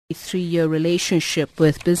3-year relationship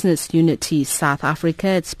with Business Unity South Africa.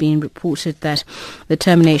 It's been reported that the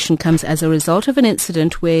termination comes as a result of an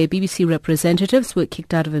incident where BBC representatives were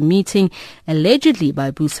kicked out of a meeting allegedly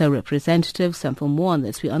by BUSA representatives. And for more on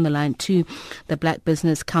this, we're on the line to the Black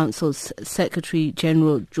Business Council's Secretary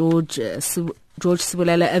General George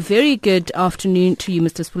Sibulela. A very good afternoon to you,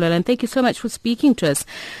 Mr. Sibulela, and thank you so much for speaking to us.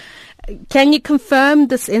 Can you confirm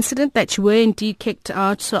this incident, that you were indeed kicked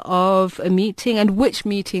out of a meeting, and which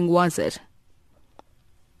meeting was it?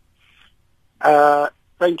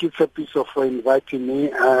 Thank you, Tsepiso, for inviting me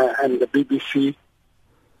and the BBC.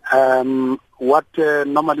 What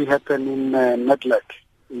normally happens in NEDLAC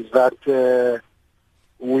is that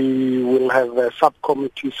we will have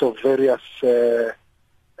subcommittees of various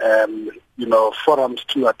forums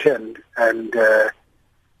to attend, and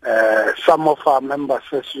some of our members,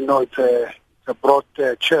 as you know, it's a broad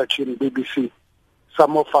church in BBC.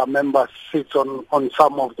 Some of our members sit on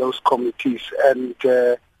some of those committees, and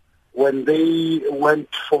when they went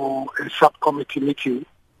for a subcommittee meeting,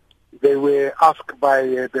 they were asked by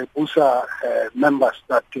the BUSA members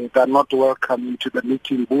that they are not welcome into the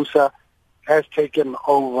meeting. BUSA has taken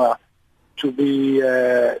over to be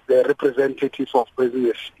the representative of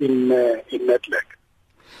business in NEDLAC.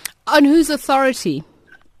 On whose authority?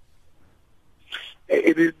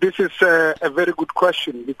 This is a very good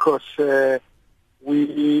question, because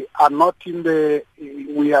we are not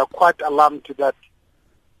we are quite alarmed that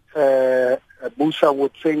BUSA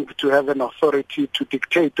would think to have an authority to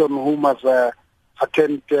dictate on who must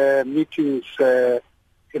attend meetings in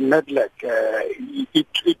NEDLAC.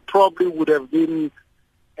 It probably would have been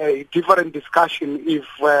a different discussion if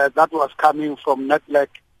that was coming from NEDLAC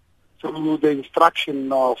through the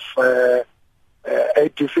instruction of a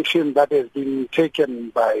decision that has been taken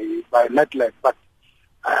by NEDLAC, but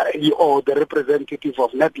or the representative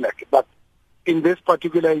of NEDLAC. But in this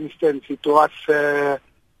particular instance, it was a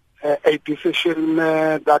decision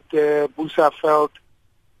that BUSA felt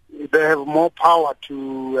they have more power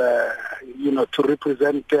to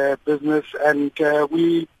represent business, and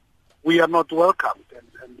we are not welcomed,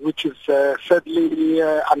 and which is sadly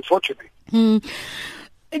unfortunate.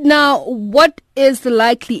 Now, what is the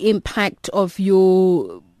likely impact of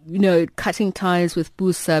your, cutting ties with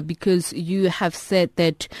BUSA? Because you have said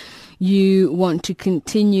that you want to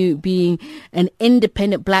continue being an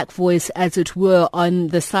independent black voice, as it were, on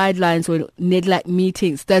the sidelines or NEDLAC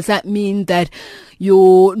meetings. Does that mean that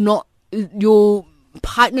your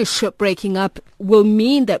partnership breaking up will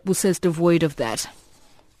mean that BUSA is devoid of that?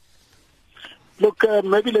 Look,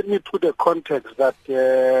 maybe let me put a context that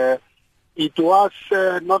it was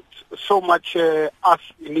not so much us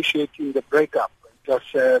initiating the breakup. It was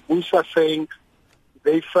BUSA saying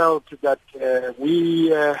they felt that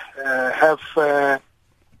we are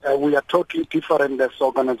totally different as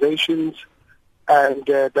organizations, and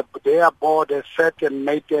their board has set and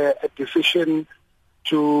made a decision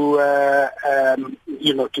to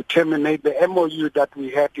terminate the MOU that we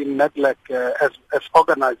had in NEDLAC as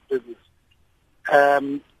organized business.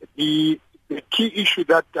 The key issue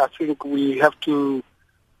that I think we have to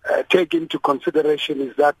take into consideration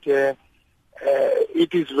is that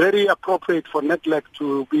it is very appropriate for NEDLAC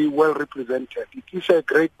to be well represented. It is a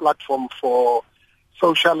great platform for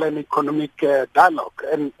social and economic dialogue,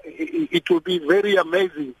 and it will be very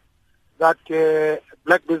amazing that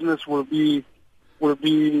black business will be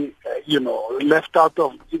left out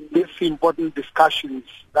of these important discussions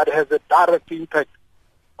that has a direct impact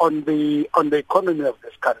on the economy of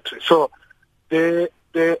this country. So we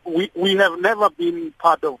have never been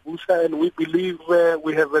part of BUSA, and we believe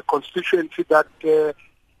we have a constituency that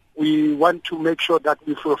we want to make sure that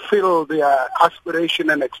we fulfill their aspiration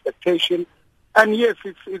and expectation. And yes,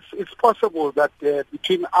 it's possible that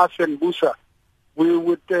between us and BUSA, we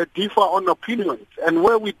would differ on opinions. And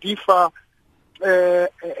where we differ,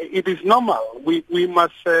 it is normal. We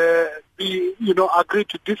must agree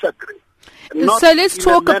to disagree. So let's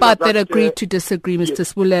talk about that agree to disagree, Mr.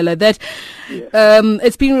 Sibulela. That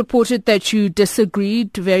it's been reported that you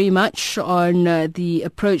disagreed very much on the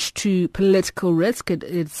approach to political risk.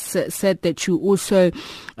 It's said that you also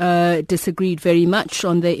disagreed very much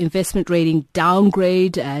on the investment rating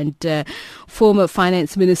downgrade, and former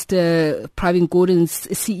Finance Minister Pravin Gordhan's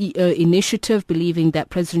CEO initiative, believing that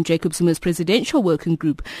President Jacob Zuma's presidential working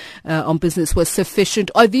group on business was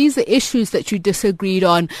sufficient. Are these the issues that you disagreed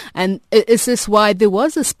on, and is this why there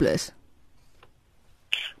was a split?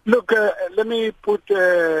 Look, let me put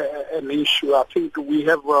an issue. I think we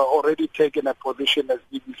have already taken a position as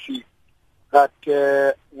BBC that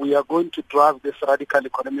we are going to drive this radical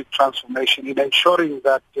economic transformation in ensuring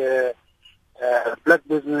that black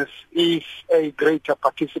business is a greater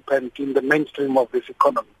participant in the mainstream of this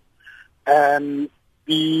economy.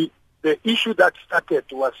 The issue that started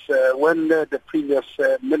was when the previous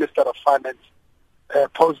Minister of Finance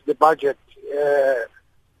posed the budget,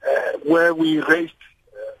 where we raised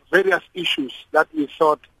various issues that we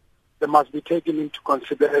thought they must be taken into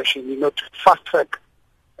consideration, to fast track,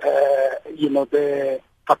 the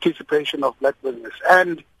participation of black business.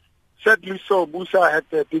 And sadly so, BUSA had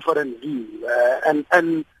a different view,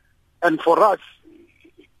 and for us,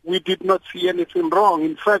 we did not see anything wrong.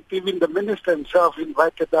 In fact, even the minister himself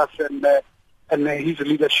invited us and his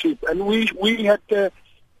leadership, and we had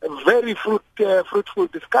very fruitful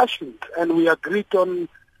discussions, and we agreed on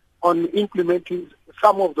implementing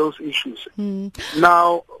some of those issues.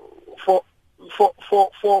 Now, for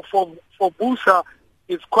BUSA,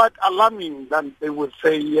 it's quite alarming that they would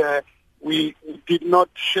say we did not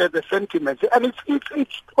share the sentiments, and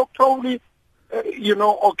it's probably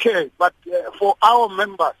okay, but for our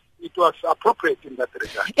members, it was appropriate in that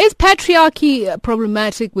regard. Is patriarchy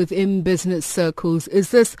problematic within business circles?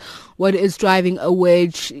 Is this what is driving a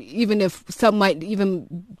wedge, even if some might even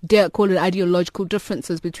dare call it ideological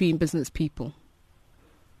differences between business people?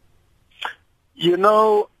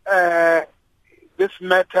 This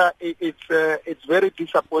matter, it's very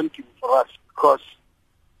disappointing for us, because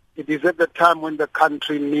it is at the time when the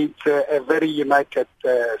country needs a very united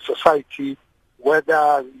society,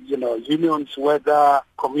 whether unions, whether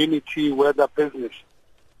community, whether business.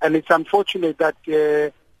 And it's unfortunate that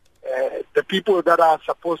the people that are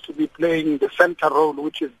supposed to be playing the center role,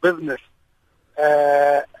 which is business,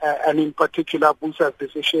 and in particular BUSA's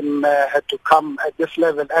decision had to come at this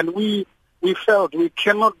level. And we felt we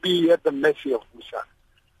cannot be at the mercy of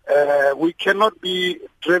BUSA. We cannot be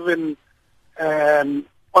driven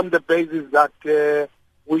on the basis that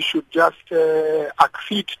we should just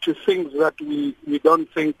accede to things that we don't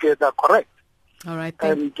think are correct. All right.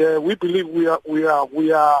 And we believe we are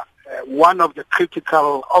one of the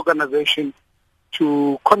critical organizations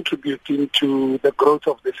to contributing to the growth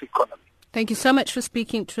of this economy. Thank you so much for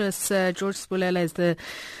speaking to us. George Sibulela is the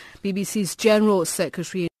BBC's General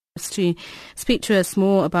Secretary. To speak to us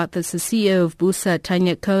more about this, the CEO of BUSA,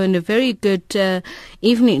 Tanya Cohen. A very good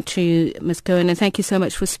evening to you, Ms. Cohen, and thank you so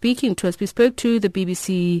much for speaking to us. We spoke to the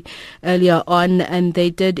BBC earlier on, and they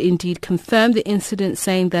did indeed confirm the incident,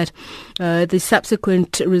 saying that the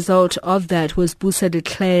subsequent result of that was BUSA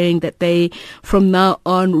declaring that they, from now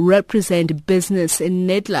on, represent business in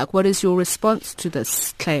NEDLAC. What is your response to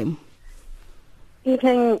this claim?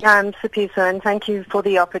 Evening, Sipiso, and thank you for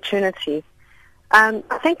the opportunity.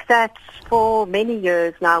 I think that for many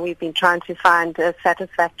years now we've been trying to find a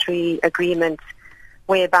satisfactory agreement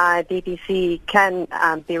whereby BBC can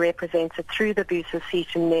be represented through the BUSA seat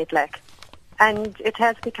in NEDLAC. And it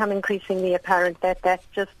has become increasingly apparent that that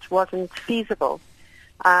just wasn't feasible.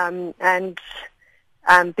 And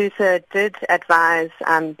BUSA did advise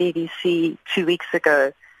BBC 2 weeks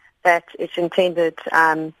ago that it intended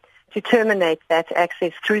to terminate that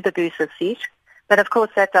access through the BUSA seat. But of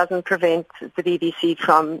course, that doesn't prevent the BBC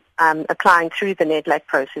from applying through the NEDLAC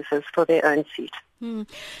processes for their own seat.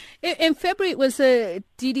 In February, it was the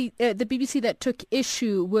BBC that took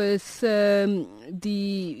issue with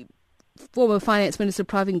the former Finance Minister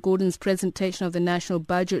Pravin Gordhan's presentation of the national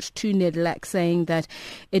budget to NEDLAC, saying that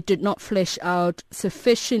it did not flesh out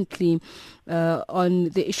sufficiently on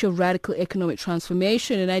the issue of radical economic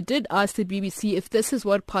transformation. And I did ask the BBC if this is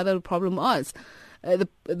what part of the problem was.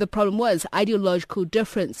 The problem was ideological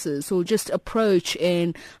differences, or just approach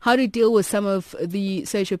in how to deal with some of the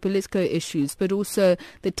socio-political issues, but also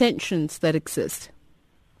the tensions that exist.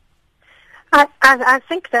 I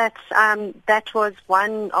think that that was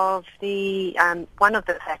one of the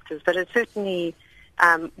factors, but it certainly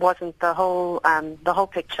wasn't the whole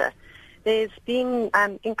picture. There's been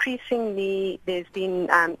increasingly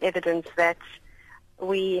evidence that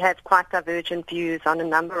we had quite divergent views on a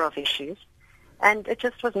number of issues. And it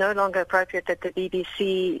just was no longer appropriate that the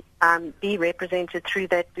BBC be represented through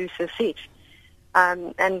that BUSA seat.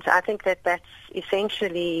 And I think that that's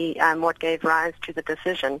essentially what gave rise to the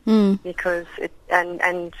decision, because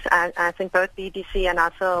I think both BBC and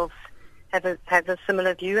ourselves have a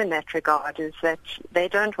similar view in that regard, is that they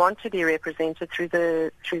don't want to be represented through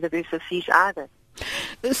the BUSA seat either.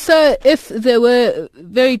 So if there were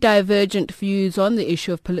very divergent views on the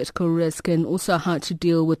issue of political risk and also how to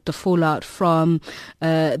deal with the fallout from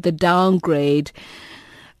the downgrade,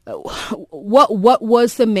 what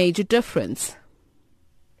was the major difference?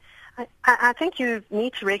 I think you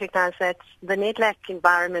need to recognize that the NEDLAC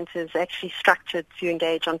environment is actually structured to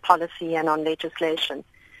engage on policy and on legislation.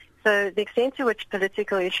 So the extent to which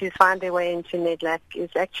political issues find their way into NEDLAC is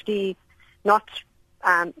actually not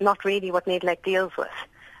really what NEDLAC deals with.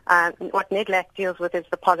 What NEDLAC deals with is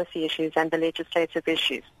the policy issues and the legislative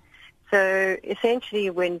issues. So essentially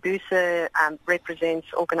when BUSA represents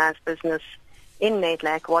organised business in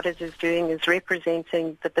NEDLAC, what it is doing is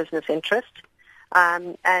representing the business interest,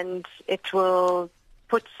 and it will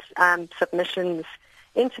put submissions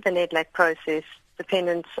into the NEDLAC process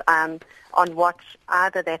dependent on what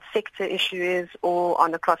either that sector issue is or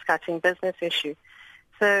on a cross-cutting business issue.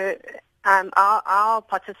 So our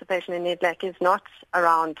participation in NEDLAC is not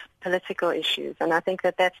around political issues, and I think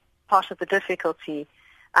that that's part of the difficulty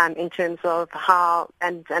in terms of how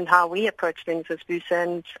how we approach things as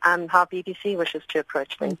BUSA and how BBC wishes to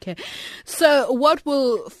approach things. Okay. So what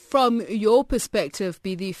will, from your perspective,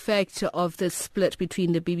 be the effect of the split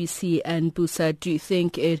between the BBC and BUSA? Do you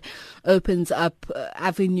think it opens up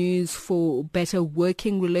avenues for better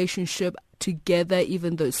working relationship together,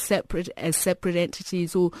 even though separate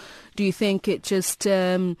entities, or do you think it just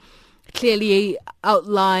clearly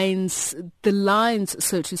outlines the lines,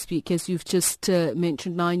 so to speak, as you've just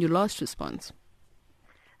mentioned now in your last response?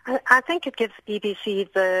 I think it gives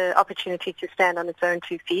BBC the opportunity to stand on its own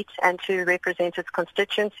 2 feet and to represent its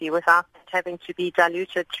constituency without having to be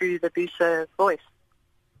diluted through the BUSA voice.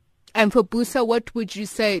 And for BUSA, what would you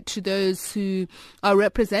say to those who are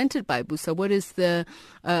represented by BUSA? What is the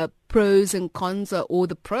pros and cons, or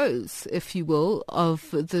the pros, if you will, of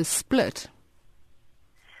the split?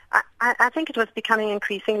 I think it was becoming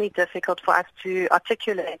increasingly difficult for us to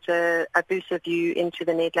articulate a BUSA view into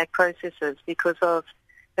the NEDLAC processes because of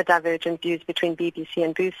the divergent views between BBC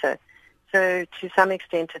and BUSA. So to some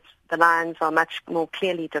extent, the lines are much more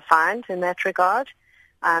clearly defined in that regard,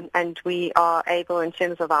 and we are able, in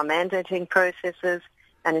terms of our mandating processes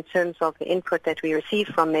and in terms of the input that we receive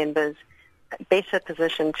from members, better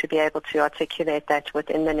positioned to be able to articulate that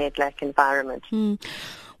within the NEDLAC environment.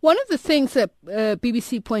 One of the things that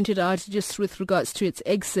BBC pointed out just with regards to its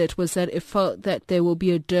exit was that it felt that there will be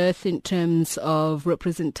a dearth in terms of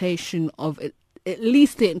representation of at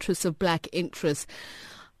least the interests of black interests.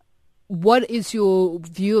 What is your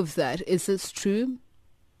view of that? Is this true?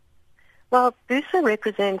 Well, BUSA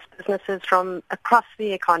represents businesses from across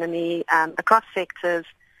the economy, across sectors,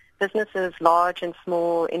 businesses large and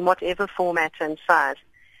small in whatever format and size.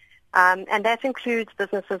 And that includes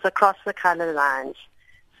businesses across the colour lines.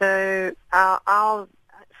 So our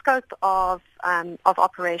scope of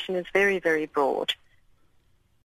operation is very, very broad.